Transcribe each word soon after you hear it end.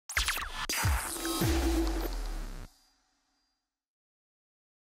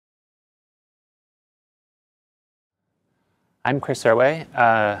I'm Chris Erway.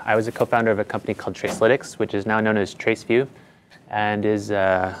 I was a co-founder of a company called Tracelytics, which is now known as TraceView, and is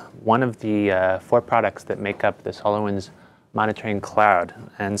one of the 4 products that make up the SolarWinds Monitoring Cloud.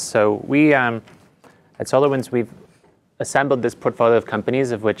 And so we, at SolarWinds, we've assembled this portfolio of companies,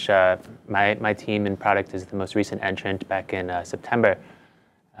 of which my team in product is the most recent entrant back in September,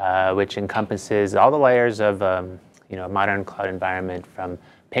 which encompasses all the layers of a modern cloud environment, from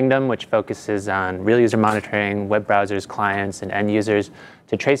Pingdom, which focuses on real user monitoring, web browsers, clients, and end users,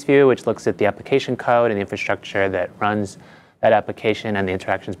 to TraceView, which looks at the application code and the infrastructure that runs that application and the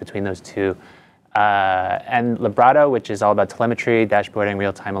interactions between those two. And Librado, which is all about telemetry, dashboarding,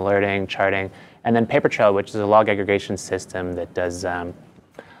 real-time alerting, charting, and then Papertrail, which is a log aggregation system that does that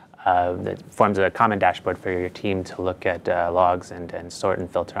forms a common dashboard for your team to look at logs and sort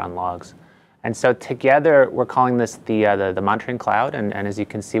and filter on logs. And so together, we're calling this the Monitoring Cloud. And as you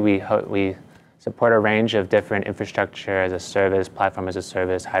can see, we support a range of different infrastructure as a service, platform as a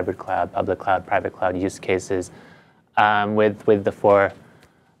service, hybrid cloud, public cloud, private cloud use cases with the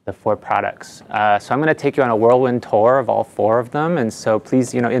four products. So I'm going to take you on a whirlwind tour of all 4 of them. And so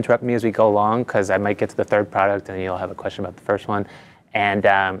please, interrupt me as we go along, because I might get to the 3rd product and you'll have a question about the first one. And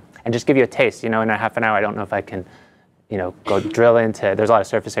just give you a taste. In a half an hour, I don't know if I can go drill into, there's a lot of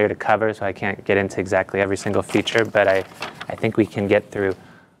surface area to cover, so I can't get into exactly every single feature, but I think we can get through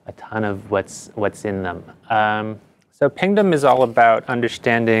a ton of what's in them. So Pingdom is all about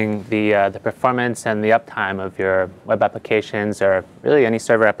understanding the performance and the uptime of your web applications, or really any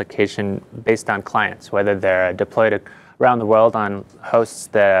server application based on clients, whether they're deployed around the world on hosts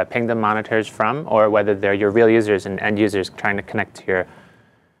that Pingdom monitors from, or whether they're your real users and end users trying to connect to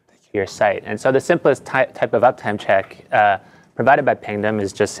your site. And so the simplest type of uptime check provided by Pingdom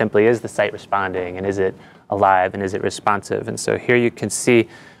is just simply, is the site responding, and is it alive, and is it responsive? And so here you can see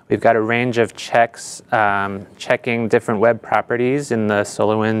we've got a range of checks checking different web properties in the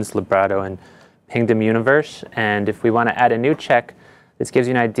SolarWinds, Librado, and Pingdom universe. And if we want to add a new check, this gives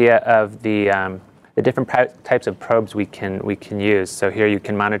you an idea of the different types of probes we can use. So here you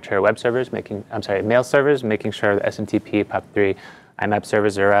can monitor web servers, mail servers, making sure the SMTP, POP3, IMAP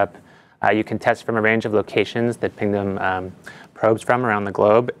servers are up. You can test from a range of locations that Pingdom probes from around the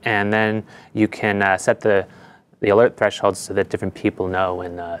globe, and then you can set the alert thresholds so that different people know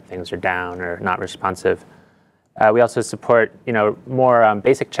when things are down or not responsive. We also support more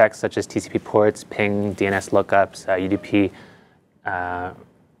basic checks such as TCP ports, ping, DNS lookups, UDP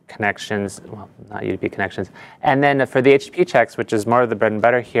connections, well, not UDP connections. And then for the HTTP checks, which is more of the bread and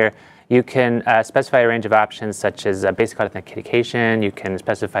butter here, you can specify a range of options such as basic authentication. You can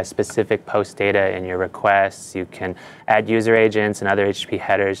specify specific post data in your requests. You can add user agents and other HTTP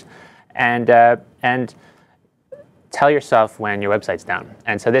headers, and tell yourself when your website's down.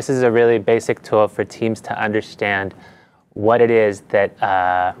 And so this is a really basic tool for teams to understand what it is that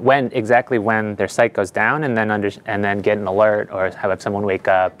exactly when their site goes down, and then get an alert, or have someone wake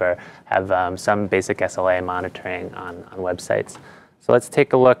up, or have some basic SLA monitoring on websites. So let's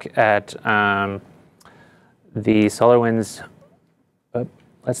take a look at the SolarWinds.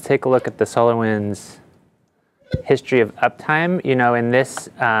 Let's take a look at the SolarWinds history of uptime. In this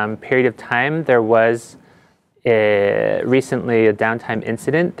period of time, there was recently a downtime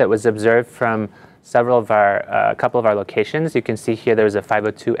incident that was observed from a couple of our locations. You can see here there was a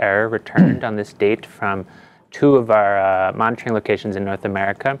 502 error returned on this date from 2 of our monitoring locations in North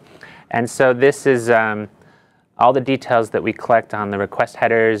America. And so this is all the details that we collect on the request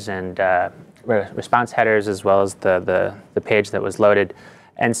headers and response headers, as well as the page that was loaded.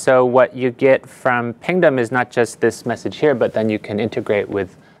 And so what you get from Pingdom is not just this message here, but then you can integrate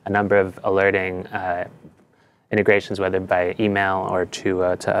with a number of alerting integrations, whether by email or to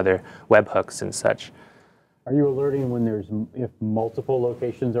other webhooks and such. Are you alerting when if multiple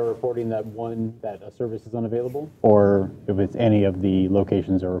locations are reporting that a service is unavailable, or if it's any of the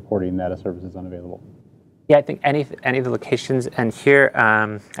locations are reporting that a service is unavailable? Yeah, I think any of the locations. And here,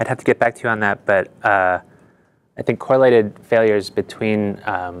 I'd have to get back to you on that, but I think correlated failures between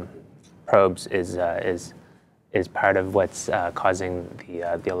probes is part of what's causing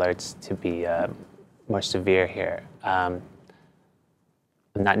the alerts to be more severe here. I'm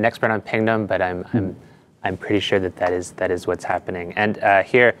not an expert on Pingdom, but I'm pretty sure that is what's happening. And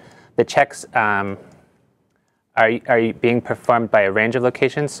here, the checks are being performed by a range of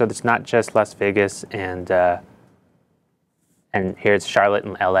locations. So it's not just Las Vegas and here it's Charlotte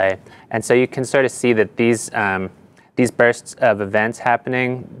and LA. And so you can sort of see that these bursts of events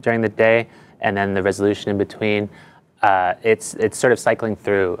happening during the day, and then the resolution in between, it's sort of cycling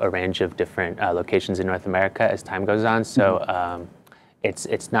through a range of different locations in North America as time goes on. So it's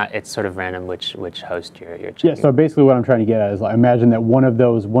sort of random which host you're checking. Yeah, so basically what I'm trying to get at is, like, imagine that one of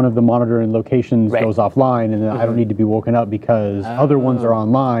the monitoring locations goes offline, and then I don't need to be woken up because other ones are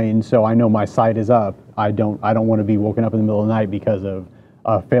online, so I know my site is up. I don't want to be woken up in the middle of the night because of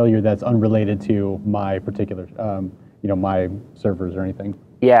a failure that's unrelated to my particular, my servers or anything.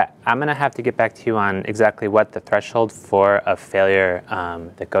 Yeah, I'm going to have to get back to you on exactly what the threshold for a failure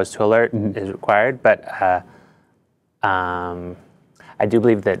that goes to alert is required, but I do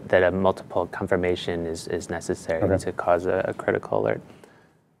believe that a multiple confirmation is necessary to cause a critical alert.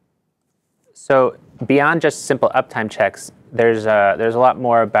 So beyond just simple uptime checks, there's a lot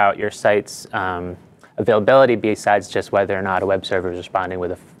more about your site's availability besides just whether or not a web server is responding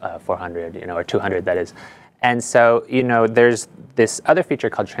with a 400, or 200, that is. And so, there's this other feature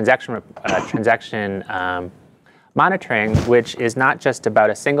called transaction monitoring, which is not just about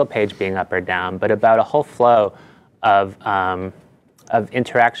a single page being up or down, but about a whole flow of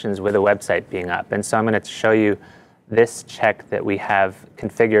interactions with a website being up. And so I'm going to show you this check that we have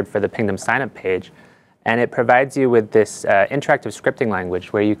configured for the Pingdom signup page. And it provides you with this interactive scripting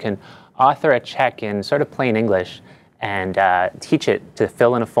language where you can author a check in sort of plain English and teach it to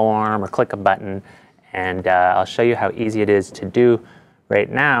fill in a form or click a button. And I'll show you how easy it is to do right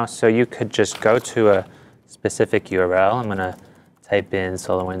now. So you could just go to a specific URL. I'm going to type in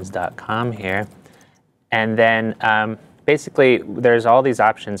solarwinds.com here. And then basically, there's all these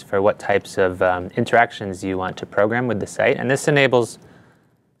options for what types of interactions you want to program with the site. And this enables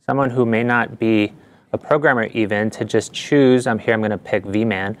someone who may not be a programmer even to just choose. Here I'm going to pick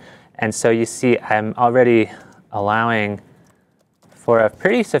vman. And so you see I'm already allowing for a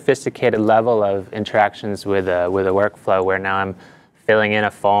pretty sophisticated level of interactions with a workflow where now I'm filling in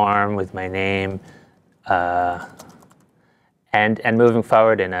a form with my name and moving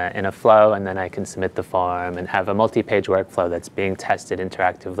forward in a flow, and then I can submit the form and have a multi-page workflow that's being tested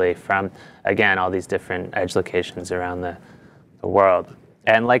interactively from, again, all these different edge locations around the world.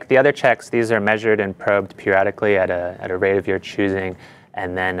 And like the other checks, these are measured and probed periodically at a rate of your choosing,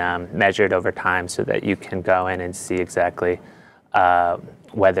 and then measured over time so that you can go in and see exactly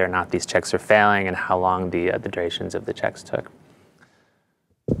whether or not these checks are failing and how long the durations of the checks took.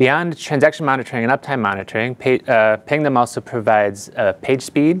 Beyond transaction monitoring and uptime monitoring, Pingdom also provides page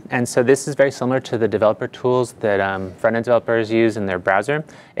speed. And so this is very similar to the developer tools that front-end developers use in their browser,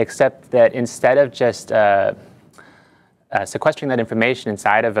 except that instead of just sequestering that information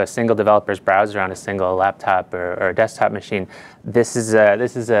inside of a single developer's browser on a single laptop or a desktop machine, this is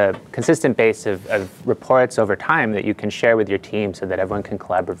a consistent base of reports over time that you can share with your team so that everyone can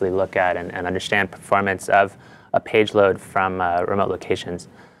collaboratively look at and understand performance of a page load from remote locations.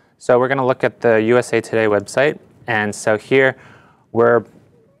 So we're going to look at the USA Today website. And so here we're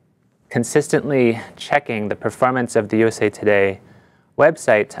consistently checking the performance of the USA Today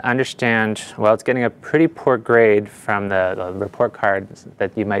website to understand, well, it's getting a pretty poor grade from the report cards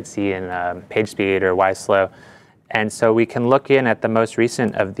that you might see in PageSpeed or YSlow. And so we can look in at the most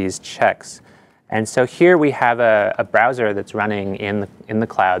recent of these checks. And so here we have a browser that's running in the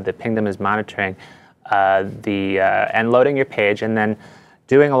cloud that Pingdom is monitoring and loading your page, and then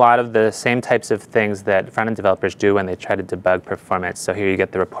doing a lot of the same types of things that front-end developers do when they try to debug performance. So here you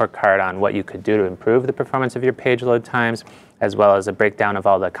get the report card on what you could do to improve the performance of your page load times, as well as a breakdown of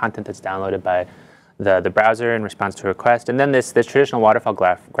all the content that's downloaded by the browser in response to a request. And then this traditional waterfall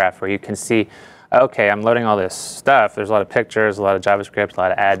graph where you can see, okay, I'm loading all this stuff. There's a lot of pictures, a lot of JavaScript, a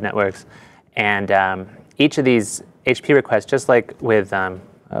lot of ad networks. And each of these HP requests, just like with,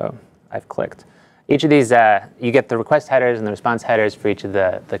 I've clicked. Each of these, you get the request headers and the response headers for each of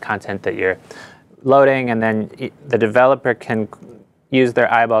the content that you're loading, and then the developer can use their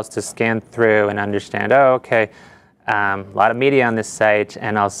eyeballs to scan through and understand, oh, okay, a lot of media on this site,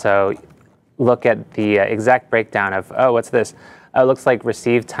 and also look at the exact breakdown of, oh, what's this? Oh, it looks like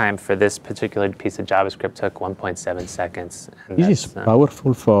receive time for this particular piece of JavaScript took 1.7 seconds. This is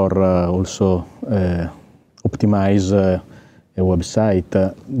powerful for also optimize a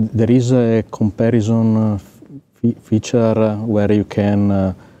website. There is a comparison feature where you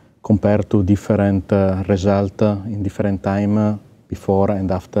can compare to different results in different time before and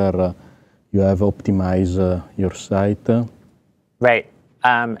after you have optimized your site. Right,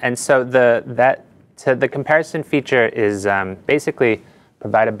 and so the comparison feature is basically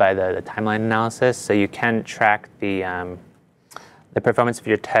provided by the timeline analysis, so you can track the performance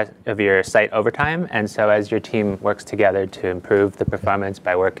of your site over time, and so as your team works together to improve the performance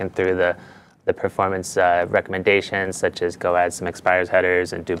by working through the performance recommendations, such as go add some expires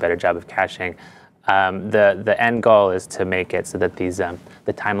headers and do a better job of caching, The end goal is to make it so that these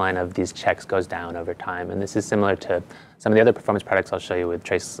the timeline of these checks goes down over time, and this is similar to some of the other performance products I'll show you with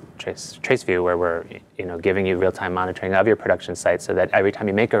TraceView, where we're giving you real-time monitoring of your production site, so that every time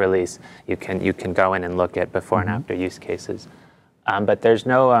you make a release, you can go in and look at before and after use cases. But there's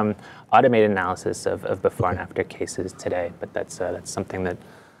no automated analysis of before and after cases today, but that's something that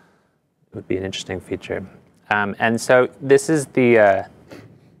would be an interesting feature. And so this is the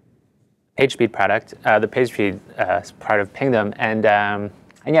PageSpeed product. The PageSpeed is part of Pingdom, and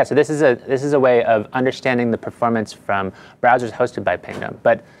yeah, so this is a way of understanding the performance from browsers hosted by Pingdom.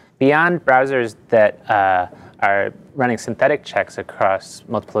 But beyond browsers that are running synthetic checks across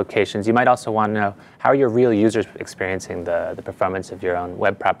multiple locations, you might also want to know how are your real users experiencing the performance of your own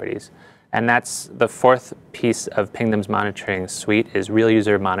web properties. And that's the fourth piece of Pingdom's monitoring suite, is real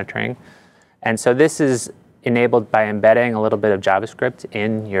user monitoring. And so this is enabled by embedding a little bit of JavaScript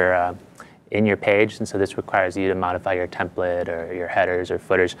in your page, and so this requires you to modify your template or your headers or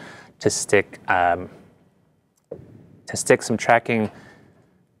footers to stick some tracking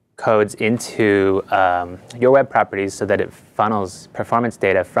codes into your web properties so that it funnels performance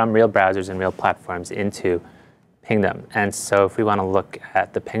data from real browsers and real platforms into Pingdom. And so if we want to look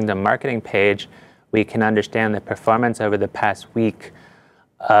at the Pingdom marketing page, we can understand the performance over the past week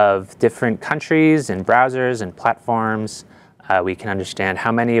of different countries and browsers and platforms. We can understand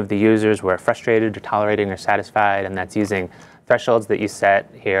how many of the users were frustrated or tolerating or satisfied, and that's using thresholds that you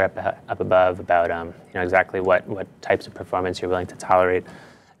set here up above about exactly what types of performance you're willing to tolerate.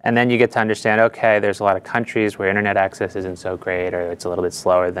 And then you get to understand, okay, there's a lot of countries where internet access isn't so great, or it's a little bit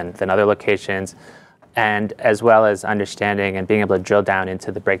slower than other locations, and as well as understanding and being able to drill down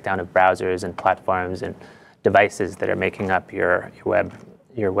into the breakdown of browsers and platforms and devices that are making up your web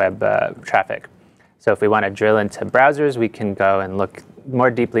traffic. So if we want to drill into browsers, we can go and look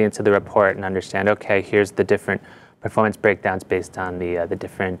more deeply into the report and understand, okay, here's the different performance breakdowns based on the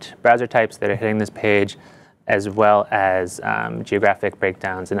different browser types that are hitting this page, as well as geographic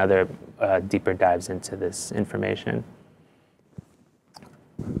breakdowns and other deeper dives into this information.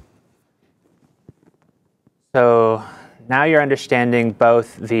 So now you're understanding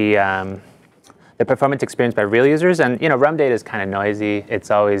both the performance experience by real users, and RUM data is kind of noisy. It's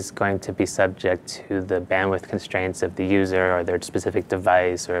always going to be subject to the bandwidth constraints of the user or their specific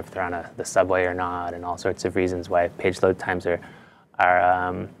device, or if they're on the subway or not, and all sorts of reasons why page load times are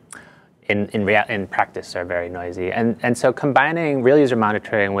in practice are very noisy. And so combining real user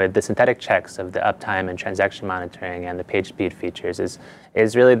monitoring with the synthetic checks of the uptime and transaction monitoring and the page speed features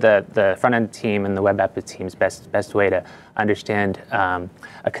is really the front-end team and the web app team's best way to understand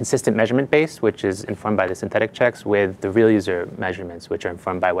a consistent measurement base, which is informed by the synthetic checks, with the real user measurements, which are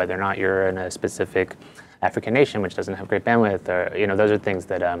informed by whether or not you're in a specific African nation which doesn't have great bandwidth, or those are things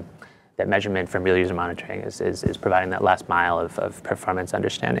that that measurement from real user monitoring is providing that last mile of performance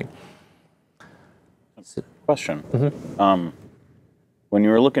understanding. Question. When you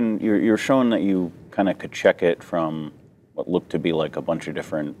were looking, you're showing that you kind of could check it from what looked to be like a bunch of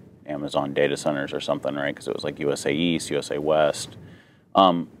different Amazon data centers or something, right? Because it was like USA East, USA West.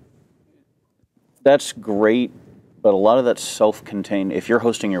 That's great, but a lot of that's self-contained. If you're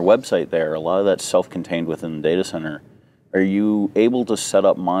hosting your website there, a lot of that's self-contained within the data center. Are you able to set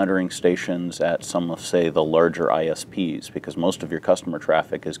up monitoring stations at some of, say, the larger ISPs? Because most of your customer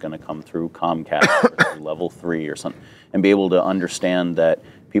traffic is going to come through Comcast or through Level 3 or something, and be able to understand that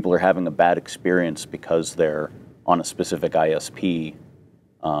people are having a bad experience because they're on a specific ISP.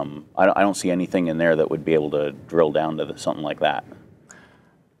 I don't see anything in there that would be able to drill down to something like that.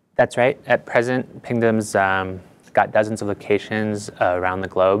 That's right. At present, Pingdom's got dozens of locations around the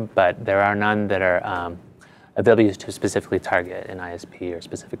globe, but there are none that are ability to specifically target an ISP or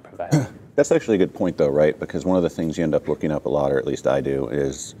specific provider. That's actually a good point, though, right? Because one of the things you end up looking up a lot, or at least I do,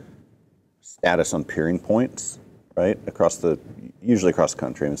 is status on peering points, right? Usually across the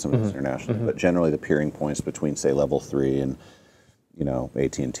country, and some of it's international, but generally the peering points between, say, Level 3 and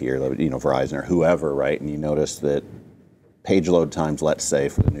AT&T or Verizon or whoever, right? And you notice that page load times, let's say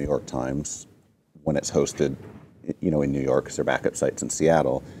for the New York Times, when it's hosted, in New York, because they're backup sites in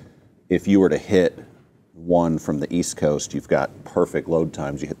Seattle, if you were to hit one from the East Coast, you've got perfect load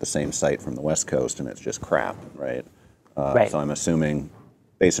times. You hit the same site from the West Coast, and it's just crap, right? Right. So I'm assuming,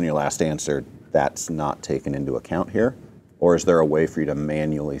 based on your last answer, that's not taken into account here? Or is there a way for you to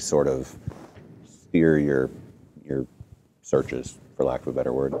manually sort of steer your searches, for lack of a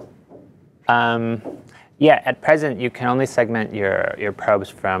better word? Yeah, at present, you can only segment your probes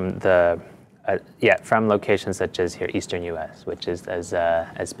from from locations such as here, Eastern U.S., which is as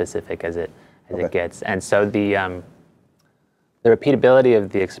specific as it gets. And so the The repeatability of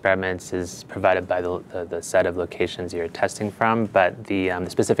the experiments is provided by the set of locations you're testing from, but the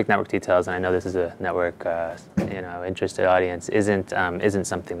specific network details, and I know this is a network interested audience, isn't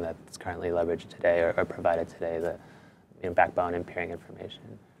something that's currently leveraged today or provided today. The backbone and peering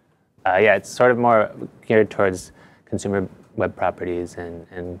information. Yeah, it's sort of more geared towards consumer web properties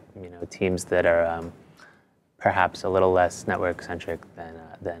and teams that are perhaps a little less network centric than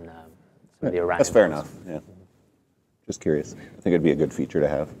some of the Orion. That's fair ones. enough. Yeah. Just curious. I think it'd be a good feature to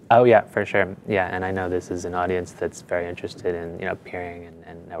have. Oh yeah, for sure. Yeah, and I know this is an audience that's very interested in peering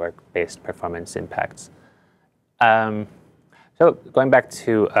and network-based performance impacts. So going back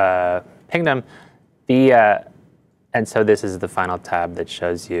to Pingdom, and so this is the final tab that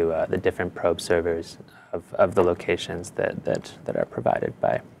shows you the different probe servers of the locations that are provided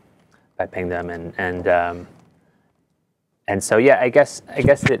by Pingdom, and so yeah, I guess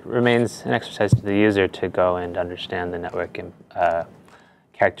it remains an exercise to the user to go and understand the network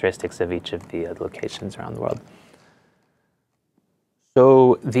characteristics of each of the locations around the world.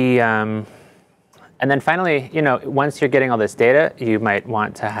 So and then finally, once you're getting all this data, you might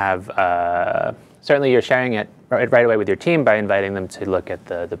want to have certainly you're sharing it right away with your team by inviting them to look at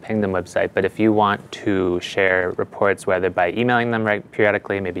the Pingdom website. But if you want to share reports, whether by emailing them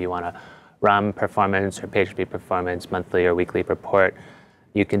periodically, maybe you want to RUM performance or PageSpeed performance monthly or weekly report,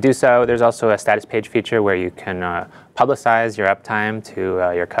 you can do so. There's also a status page feature where you can publicize your uptime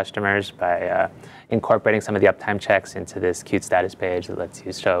to your customers by incorporating some of the uptime checks into this cute status page that lets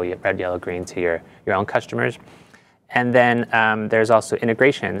you show red, yellow, green to your own customers. And then there's also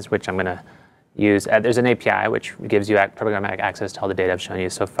integrations, which I'm going to use. There's an API which gives you programmatic access to all the data I've shown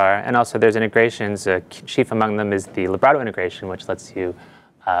you so far. And also there's integrations. Chief among them is the Librado integration, which lets you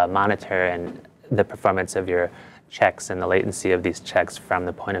monitor and the performance of your checks and the latency of these checks from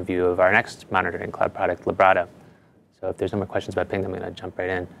the point of view of our next monitoring cloud product, Librado. So if there's no more questions about Pingdom, I'm going to jump right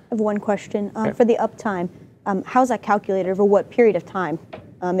in. I have one question. For the uptime, how's that calculated over what period of time?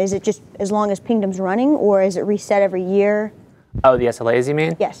 Is it just as long as Pingdom's running, or is it reset every year? Oh, the SLAs you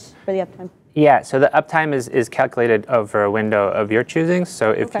mean? Yes, for the uptime. Yeah, so the uptime is calculated over a window of your choosing.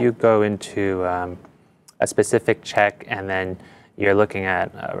 So if you go into a specific check and then you're looking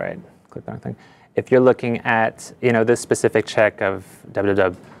at, click on the thing. If you're looking at, this specific check of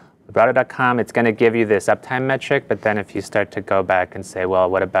www.librado.com, it's going to give you this uptime metric. But then if you start to go back and say, well,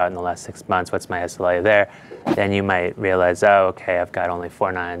 what about in the last 6 months? What's my SLA there? Then you might realize, oh, okay, I've got only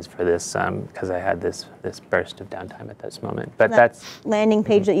 4 nines for this because I had this burst of downtime at this moment. But that's landing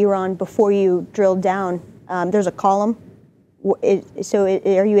page that you were on before you drilled down. There's a column. So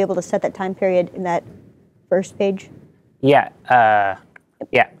are you able to set that time period in that first page? Yeah,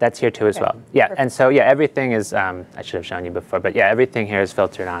 that's here too as well. Yeah, perfect. And so everything is, I should have shown you before, but everything here is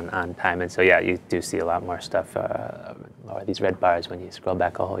filtered on time. And so you do see a lot more stuff, or these red bars when you scroll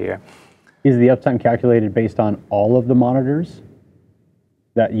back a whole year. Is the uptime calculated based on all of the monitors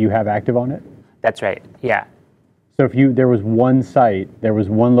that you have active on it? That's right, yeah. So if there was one site, there was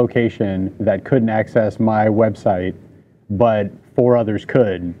one location that couldn't access my website, but 4 others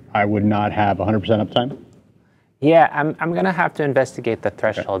could, I would not have 100% uptime? Yeah, I'm going to have to investigate the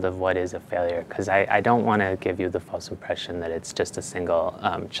threshold of what is a failure, because I don't want to give you the false impression that it's just a single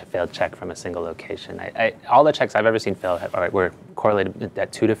failed check from a single location. All the checks I've ever seen fail were correlated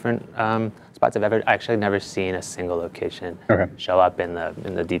at 2 different spots. I've actually never seen a single location show up in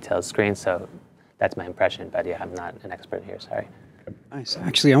the details screen, so that's my impression. But I'm not an expert here, sorry. Nice.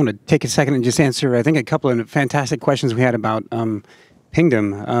 Actually, I want to take a second and just answer, I think, a couple of fantastic questions we had about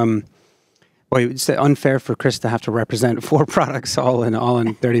Pingdom. Boy, it's unfair for Chris to have to represent 4 products all in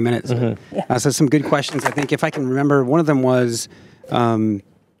 30 minutes. Mm-hmm. So some good questions. I think if I can remember, one of them was, what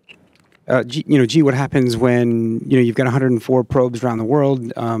happens when you've got 104 probes around the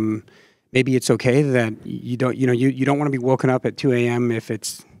world? Maybe it's okay that you don't want to be woken up at 2 a.m. if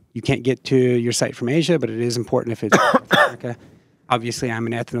you can't get to your site from Asia, but it is important if it's North America. Obviously, I'm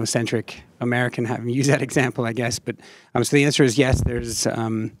an ethnocentric American, having used that example, I guess. But so the answer is yes. There's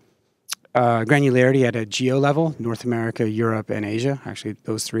granularity at a geo level, North America, Europe, and Asia, actually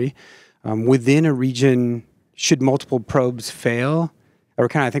those 3. Within a region, should multiple probes fail? Or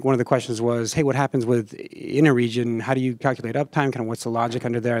I think one of the questions was, hey, what happens in a region? How do you calculate uptime? What's the logic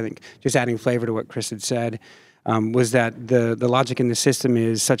under there? I think just adding flavor to what Chris had said was that the logic in the system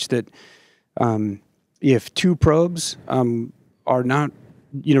is such that if 2 probes are not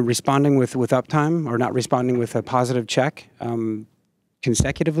responding with uptime or not responding with a positive check,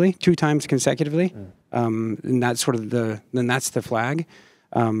 consecutively, 2 times consecutively, and that's that's the flag.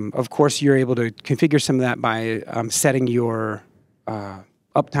 Of course, you're able to configure some of that by setting your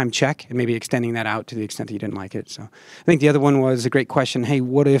uptime check and maybe extending that out to the extent that you didn't like it. So I think the other one was a great question. Hey,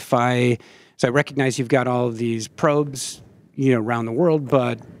 what if so I recognize you've got all of these probes, around the world,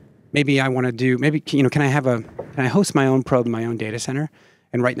 but maybe I want to do, can I host my own probe in my own data center?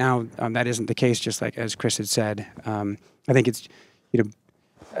 And right now, that isn't the case, just like as Chris had said. I think it's,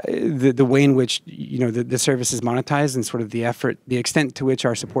 the way in which, the service is monetized and sort of the extent to which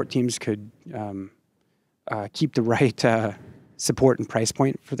our support teams could keep the right support and price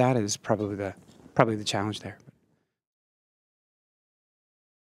point for that is probably the challenge there.